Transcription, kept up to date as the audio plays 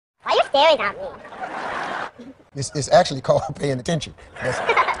staring at me. It's actually called paying attention.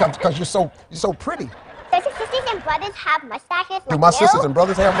 Because you're so pretty. Does your sisters and brothers have mustaches? Do my sisters and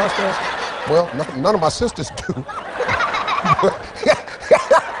brothers have mustaches? Well, none of my sisters do.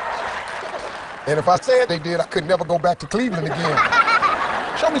 And if I said they did, I could never go back to Cleveland again.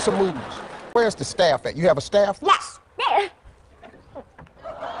 Show me some moves. Where's the staff at? You have a staff? Yes, there.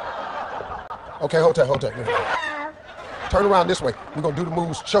 Okay, hold tight. Turn around this way. We're gonna do the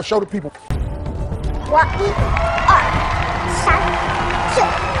moves. Show the people.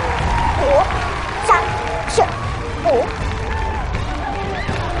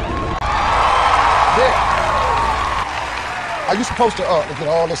 Are you supposed to get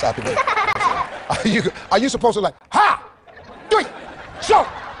all this out the way? Are you supposed to like ha, 3, show,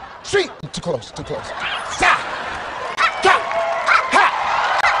 3? Too close. Sa, ha, ha.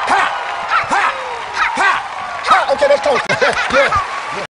 Okay, that's close. Yeah.